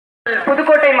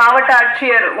புதுக்கோட்டை மாவட்ட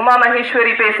ஆட்சியர் உமா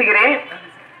மகேஸ்வரி பேசுகிறேன்.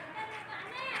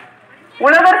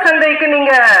 உழவர் சந்தைக்கு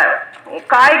நீங்க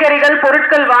காய்கறிகள்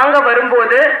பொருட்கள் வாங்க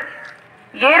வரும்போது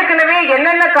ஏற்கனவே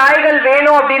என்னென்ன காய்கள்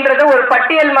வேணும் அப்படின்றத ஒரு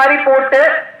பட்டியல் மாதிரி போட்டு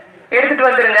எடுத்துட்டு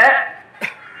வந்துருங்க.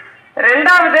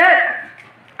 ரெண்டாவது,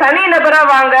 தனி நபரா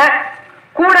வாங்க,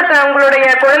 கூட உங்களுடைய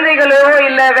குழந்தைகளோ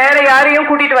இல்ல வேற யாரையும்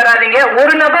கூட்டிட்டு வராதீங்க.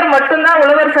 ஒரு நபர் மட்டும்தான்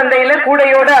உழவர் சந்தையில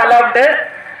கூடையோட அலவுடு.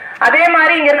 அதே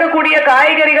மாதிரி இங்க இருக்கக்கூடிய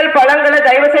காய்கறிகள் பழங்களை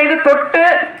தயவு செய்து தொட்டு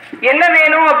என்ன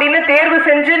வேணும் அப்படின்னு தேர்வு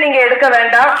செஞ்சு நீங்க எடுக்க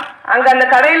வேண்டாம். அங்க அந்த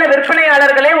கடையில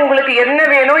விற்பனையாளர்களே உங்களுக்கு என்ன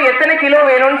வேணும் எத்தனை கிலோ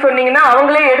வேணும்னு சொன்னீங்கன்னா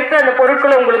அவங்களே எடுத்து அந்த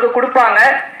பொருட்களை உங்களுக்கு கொடுப்பாங்க.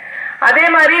 அதே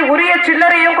மாதிரி உரிய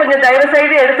சில்லறையும் கொஞ்சம் தயவு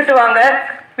செய்து எடுத்துட்டு வாங்க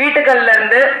வீட்டுகள்ல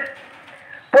இருந்து.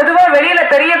 பொதுவா வெளியில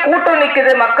பெரிய கூட்டம்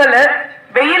நிக்குது, மக்கள்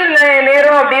வெயில்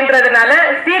நேரம் அப்படின்றதுனால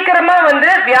சீக்கிரமா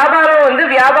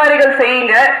வியாபாரிகள்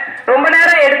செய்யுங்க, ரொம்ப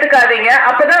நேரம் எடுத்துக்காதீங்க.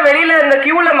 அப்பதான் வெளியில இந்த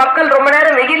கியூல மக்கள் ரொம்ப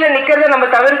நேரம் வெயில நிக்கிறத நம்ம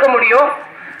தவிர்க்க முடியும்.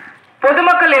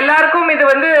 பொதுமக்கள் எல்லாருக்கும் இது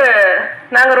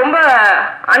நாங்க ரொம்ப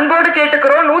அன்போடு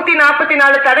கேட்டுக்கிறோம்.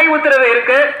 144 தடை உத்தரவு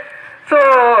இருக்கு. ஸோ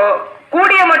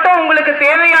கூடிய மட்டும் உங்களுக்கு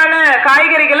தேவையான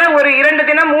காய்கறிகளை ஒரு 2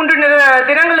 தினம் 3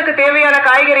 தினங்களுக்கு தேவையான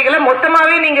காய்கறிகளை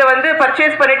மொத்தமாவே நீங்க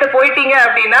பர்ச்சேஸ் பண்ணிட்டு போயிட்டீங்க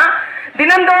அப்படின்னா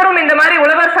தினந்தோறும் இந்த மாதிரி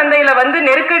உழவர் சந்தையில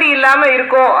நெருக்கடி இல்லாம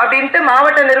இருக்கும் அப்படின்ட்டு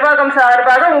மாவட்ட நிர்வாகம்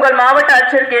சார்பாக உங்கள் மாவட்ட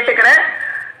ஆட்சியர் கேட்டுக்கிறேன்.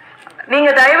 நீங்க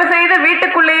தயவு செய்து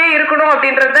வீட்டுக்குள்ளேயே இருக்கணும்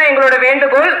அப்படின்றதுதான் எங்களோட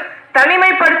வேண்டுகோள்.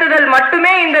 தனிமைப்படுத்துதல்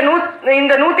மட்டுமே இந்த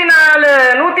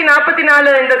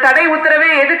 144 இந்த தடை உத்தரவே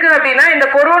எதுக்கு அப்படின்னா, இந்த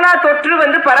கொரோனா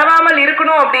தொற்று பரவாமல்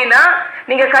இருக்கணும் அப்படின்னா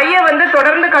நீங்க கையை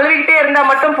தொடர்ந்து கழுவிக்கிட்டே இருந்தா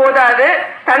மட்டும் போதாது.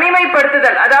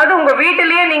 தனிமைப்படுத்துதல், அதாவது உங்க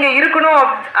வீட்டிலேயே நீங்க இருக்கணும்.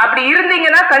 அப்படி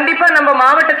இருந்தீங்கன்னா கண்டிப்பா நம்ம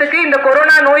மாவட்டத்துக்கு இந்த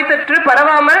கொரோனா நோய் தொற்று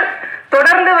பரவாமல்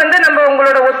தொடர்ந்து நம்ம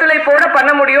உங்களோட ஒத்துழைப்போட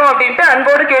பண்ண முடியும் அப்படின்ட்டு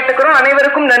அன்போடு கேட்டுக்கிறோம்.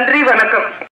 அனைவருக்கும் நன்றி, வணக்கம்.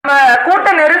 நம்ம கூட்ட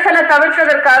நெரிசலை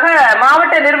தவிர்ப்பதற்காக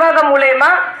மாவட்ட நிர்வாகம்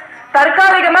மூலமா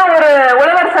தற்காலிகமா ஒரு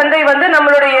உழவர் சந்தை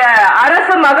நம்மளுடைய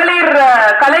அரசு மகளிர்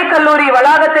கலைக்கல்லூரி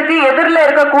வளாகத்துக்கு எதிரில்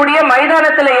இருக்கக்கூடிய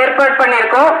மைதானத்துல ஏற்பாடு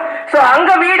பண்ணியிருக்கோம். சோ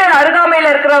அங்க வீடு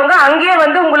அருகாமையில இருக்கிறவங்க அங்கேயே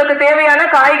உங்களுக்கு தேவையான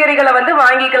காய்கறிகளை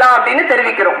வாங்கிக்கலாம் அப்படின்னு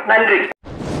தெரிவிக்கிறோம். நன்றி.